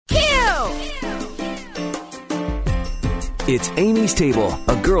It's Amy's Table,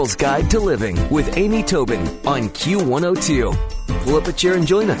 a girl's guide to living with Amy Tobin on Q102. Pull up a chair and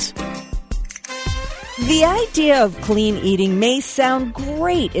join us. The idea of clean eating may sound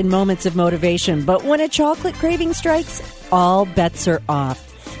great in moments of motivation, but when a chocolate craving strikes, all bets are off.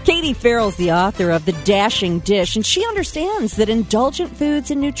 Katie Farrell's the author of The Dashing Dish, and she understands that indulgent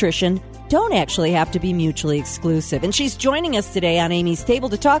foods and nutrition don't actually have to be mutually exclusive. And she's joining us today on Amy's Table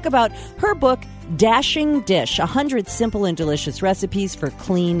to talk about her book, Dashing Dish, 100 Simple and Delicious Recipes for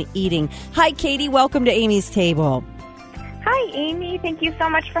Clean Eating. Hi, Katie. Welcome to Amy's Table. Hi, Amy. Thank you so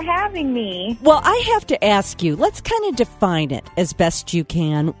much for having me. Well, I have to ask you, let's kind of define it as best you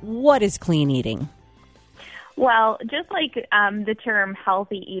can. What is clean eating? Well, just like the term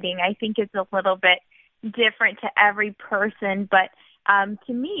healthy eating, I think it's a little bit different to every person, but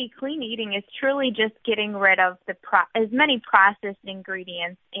to me, clean eating is truly just getting rid of as many processed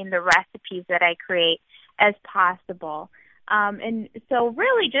ingredients in the recipes that I create as possible. And so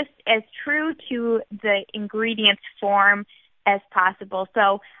really just as true to the ingredients form as possible.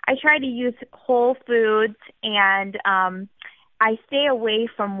 So I try to use whole foods, and I stay away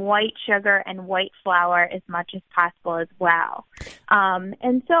from white sugar and white flour as much as possible as well.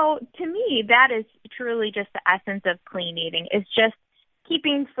 And so to me, that is truly just the essence of clean eating. It's just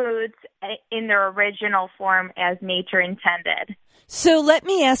keeping foods in their original form as nature intended. So let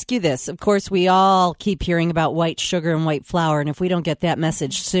me ask you this. Of course, we all keep hearing about white sugar and white flour, and if we don't get that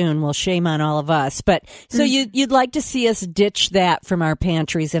message soon, well, shame on all of us. But so you'd like to see us ditch that from our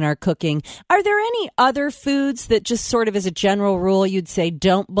pantries and our cooking. Are there any other foods that just sort of as a general rule you'd say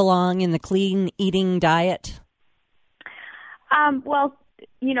don't belong in the clean eating diet? Well,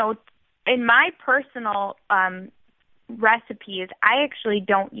 you know, in my personal recipes, I actually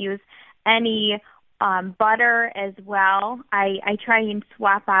don't use any butter as well. I try and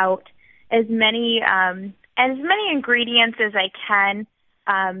swap out as many ingredients as I can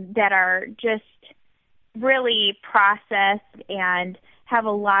that are just really processed and have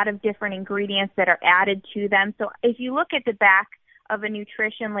a lot of different ingredients that are added to them. So if you look at the back of a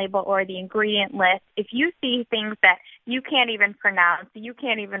nutrition label or the ingredient list, if you see things that you can't even pronounce, you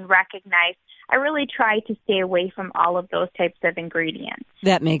can't even recognize, I really try to stay away from all of those types of ingredients.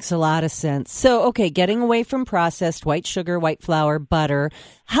 That makes a lot of sense. So, okay, getting away from processed white sugar, white flour, butter.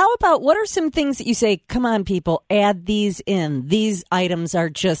 How about what are some things that you say, come on, people, add these in? These items are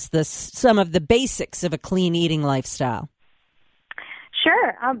just some of the basics of a clean eating lifestyle.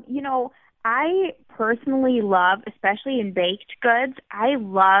 Sure. I personally love, especially in baked goods, I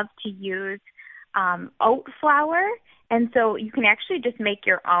love to use oat flour. And so you can actually just make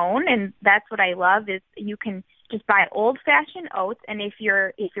your own, and that's what I love is you can just buy old-fashioned oats, and if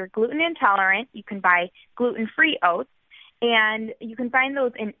you're gluten intolerant, you can buy gluten-free oats, and you can find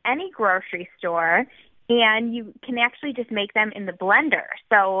those in any grocery store, and you can actually just make them in the blender.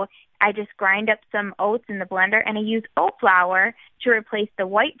 So I just grind up some oats in the blender, and I use oat flour to replace the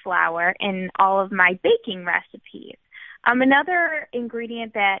white flour in all of my baking recipes. Another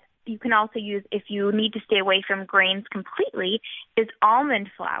ingredient that you can also use if you need to stay away from grains completely is almond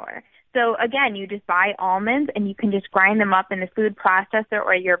flour. So again, you just buy almonds and you can just grind them up in the food processor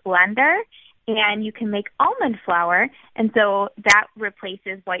or your blender, and you can make almond flour. And so that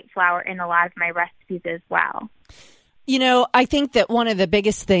replaces white flour in a lot of my recipes as well. You know, I think that one of the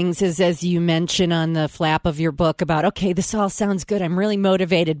biggest things is, as you mention on the flap of your book about, okay, this all sounds good. I'm really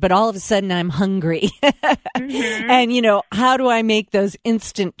motivated, but all of a sudden I'm hungry. And, how do I make those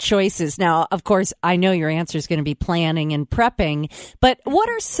instant choices? Now, of course, I know your answer is going to be planning and prepping, but what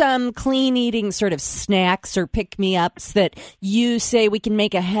are some clean eating sort of snacks or pick-me-ups that you say we can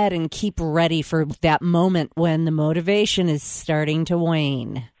make ahead and keep ready for that moment when the motivation is starting to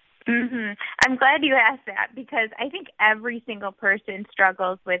wane? Mm-hmm. I'm glad you asked that because I think every single person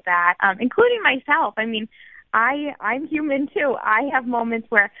struggles with that, including myself. I mean, I'm human too. I have moments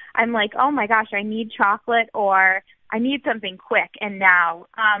where I'm like, oh my gosh, I need chocolate or I need something quick and now.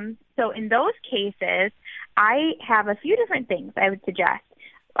 So in those cases, I have a few different things I would suggest.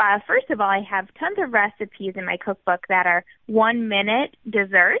 First of all, I have tons of recipes in my cookbook that are 1-minute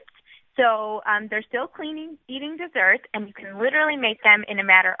desserts. So they're still clean eating desserts, and you can literally make them in a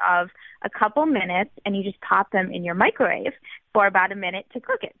matter of a couple minutes, and you just pop them in your microwave for about a minute to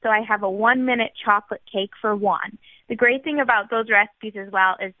cook it. So I have a 1-minute chocolate cake for one. The great thing about those recipes as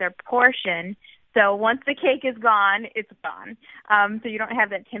well is their portion. So once the cake is gone, it's gone. So you don't have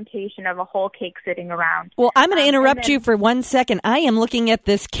that temptation of a whole cake sitting around. Well, I'm going to interrupt you for 1 second. I am looking at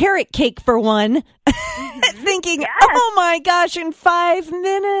this carrot cake for one, thinking, oh my gosh, in 5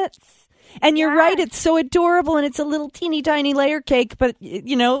 minutes. And you're right, it's so adorable, and it's a little teeny tiny layer cake, but,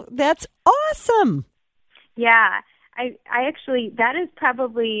 that's awesome. Yeah. I actually, that is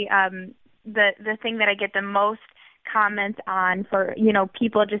probably the thing that I get the most comments on for,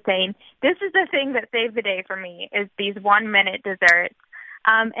 people just saying, this is the thing that saved the day for me, is these 1-minute desserts.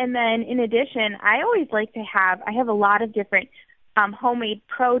 And then in addition, I always like to I have a lot of different homemade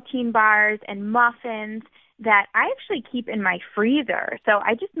protein bars and muffins that I actually keep in my freezer. So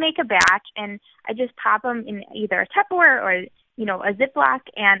I just make a batch and I just pop them in either a Tupperware or, a Ziploc,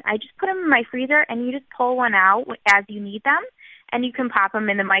 and I just put them in my freezer, and you just pull one out as you need them, and you can pop them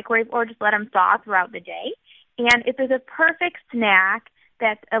in the microwave or just let them thaw throughout the day. And it is a perfect snack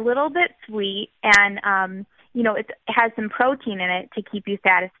that's a little bit sweet and, it has some protein in it to keep you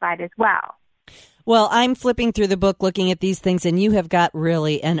satisfied as well. Well, I'm flipping through the book looking at these things, and you have got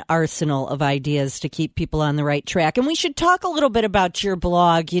really an arsenal of ideas to keep people on the right track. And we should talk a little bit about your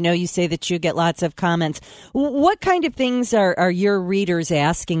blog. You say that you get lots of comments. What kind of things are your readers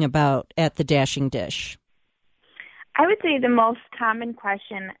asking about at the Dashing Dish? I would say the most common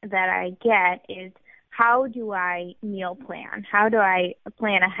question that I get is, how do I meal plan? How do I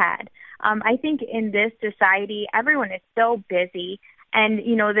plan ahead? I think in this society, everyone is so busy. And,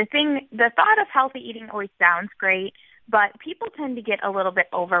 the thought of healthy eating always sounds great, but people tend to get a little bit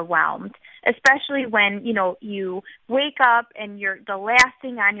overwhelmed, especially when, you wake up and the last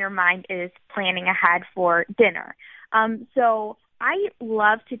thing on your mind is planning ahead for dinner. So I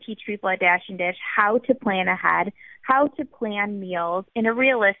love to teach people at Dashing Dish how to plan ahead, how to plan meals in a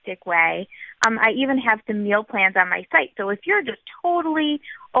realistic way. I even have some meal plans on my site. So if you're just totally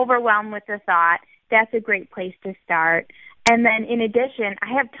overwhelmed with the thought, that's a great place to start. And then in addition,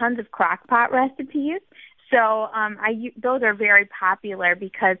 I have tons of crock pot recipes. So those are very popular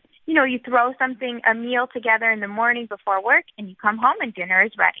because, you throw a meal together in the morning before work, and you come home and dinner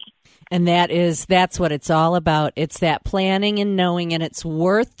is ready. And that's what it's all about. It's that planning and knowing, and it's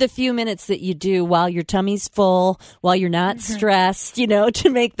worth the few minutes that you do while your tummy's full, while you're not stressed, to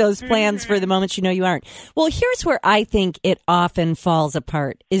make those plans for the moments you aren't. Well, here's where I think it often falls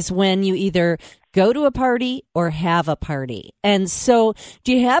apart, is when you either go to a party or have a party. And so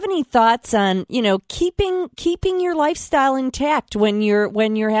do you have any thoughts on, keeping your lifestyle intact when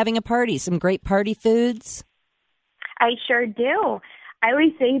you're having a party? Some great party foods? I sure do. I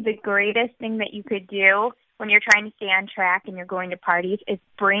always say the greatest thing that you could do when you're trying to stay on track and you're going to parties is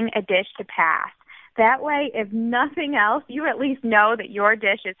bring a dish to pass. That way, if nothing else, you at least know that your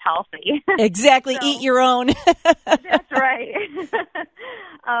dish is healthy. Exactly. So, eat your own. That's right.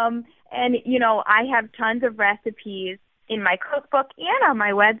 And, I have tons of recipes in my cookbook and on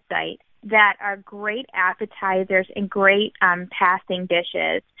my website that are great appetizers and great passing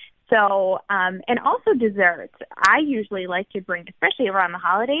dishes. So, and also desserts. I usually like to bring, especially around the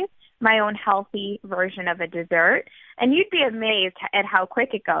holidays, my own healthy version of a dessert. And you'd be amazed at how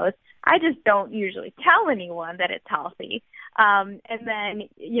quick it goes. I just don't usually tell anyone that it's healthy. And then,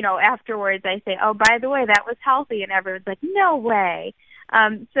 afterwards I say, oh, by the way, that was healthy. And everyone's like, no way.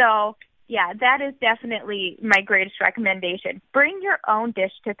 So, yeah, that is definitely my greatest recommendation. Bring your own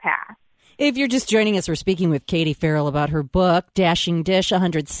dish to pass. If you're just joining us, we're speaking with Katie Farrell about her book, Dashing Dish,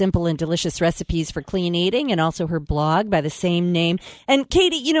 100 Simple and Delicious Recipes for Clean Eating, and also her blog by the same name. And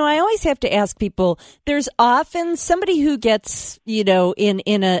Katie, I always have to ask people, there's often somebody who gets,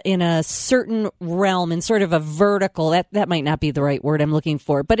 in a certain realm, in sort of a vertical, that might not be the right word I'm looking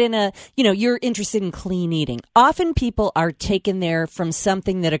for, but in a, you're interested in clean eating. Often people are taken there from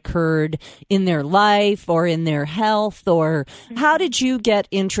something that occurred in their life or in their health, or how did you get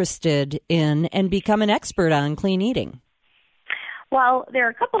interested in and become an expert on clean eating? Well, there are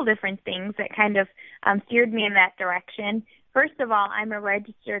a couple different things that kind of steered me in that direction. First of all, I'm a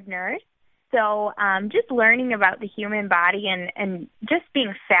registered nurse. So just learning about the human body and just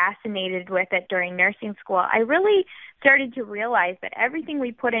being fascinated with it during nursing school, I really started to realize that everything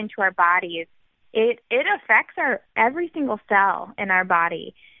we put into our bodies, it affects every single cell in our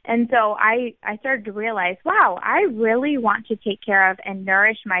body. And so I started to realize, wow, I really want to take care of and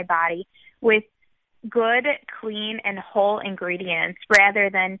nourish my body with good, clean, and whole ingredients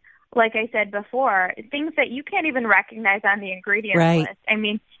rather than, like I said before, things that you can't even recognize on the ingredients list. I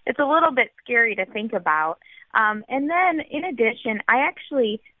mean, it's a little bit scary to think about. And then in addition, I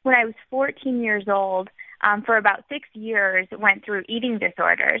actually, when I was 14 years old, for about 6 years, went through eating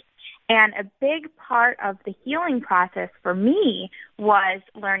disorders. And a big part of the healing process for me was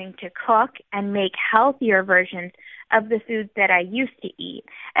learning to cook and make healthier versions of the foods that I used to eat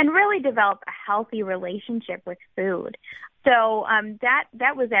and really develop a healthy relationship with food. So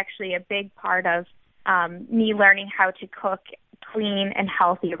that was actually a big part of me learning how to cook clean and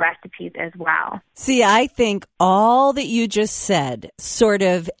healthy recipes as well. See, I think all that you just said sort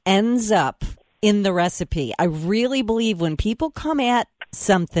of ends up in the recipe. I really believe when people come at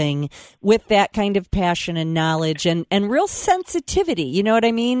something with that kind of passion and knowledge and real sensitivity, you know what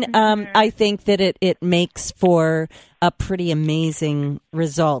I mean? I think that it makes for a pretty amazing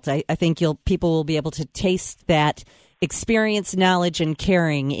result. I think people will be able to taste that experience, knowledge, and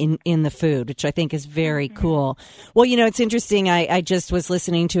caring in the food, which I think is very cool. Well, it's interesting. I just was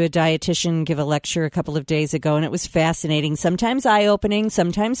listening to a dietitian give a lecture a couple of days ago, and it was fascinating, sometimes eye-opening,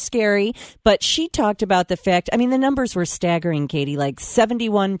 sometimes scary, but she talked about the fact, the numbers were staggering, Katie, like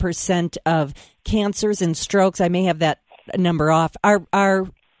 71% of cancers and strokes, I may have that number off, are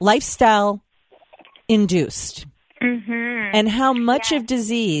lifestyle induced. And how much of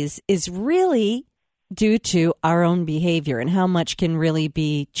disease is really due to our own behavior and how much can really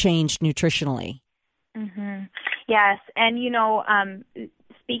be changed nutritionally. Yes. And,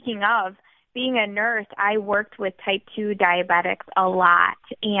 speaking of being a nurse, I worked with type 2 diabetics a lot.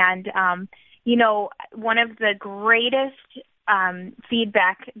 And, one of the greatest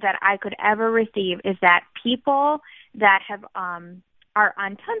feedback that I could ever receive is that people that have are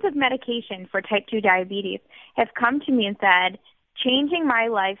on tons of medication for type 2 diabetes have come to me and said, changing my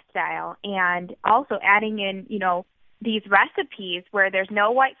lifestyle and also adding in, these recipes where there's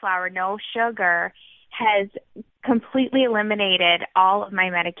no white flour, no sugar, has completely eliminated all of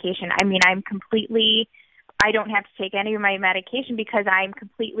my medication. I don't have to take any of my medication because I'm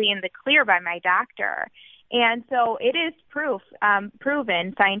completely in the clear by my doctor. And so it is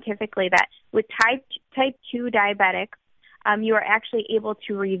proven scientifically that with type 2 diabetics, you are actually able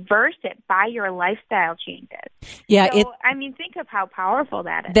to reverse it by your lifestyle changes. Yeah. So, think of how powerful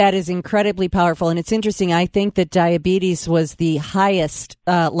that is. That is incredibly powerful. And it's interesting. I think that diabetes was the highest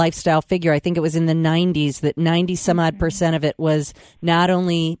lifestyle figure. I think it was in the 90s that 90 some odd % of it was not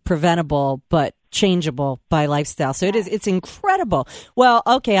only preventable, but changeable by lifestyle. So it's incredible. Well,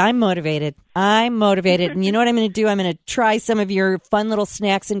 okay, I'm motivated. And you know what I'm going to do? I'm going to try some of your fun little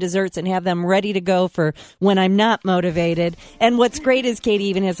snacks and desserts and have them ready to go for when I'm not motivated. And what's great is Katie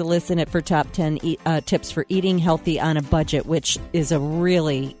even has a list in it for top 10 tips for eating healthy on a budget, which is a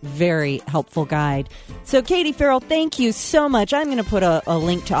really very helpful guide. So Katie Farrell, thank you so much. I'm going to put a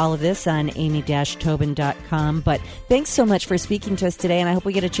link to all of this on amy-tobin.com. But thanks so much for speaking to us today, and I hope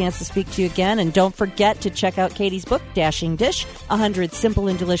we get a chance to speak to you again. And don't forget to check out Katie's book, Dashing Dish, 100 Simple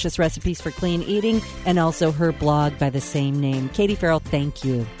and Delicious Recipes for Clean Eating, and also her blog by the same name. Katie Farrell, thank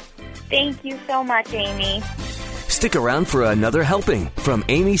you. Thank you so much, Amy. Stick around for another helping from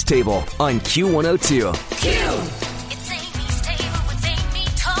Amy's Table on Q102. Q! It's Amy's Table with Amy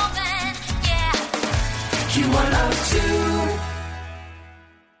Tobin, yeah. Q102.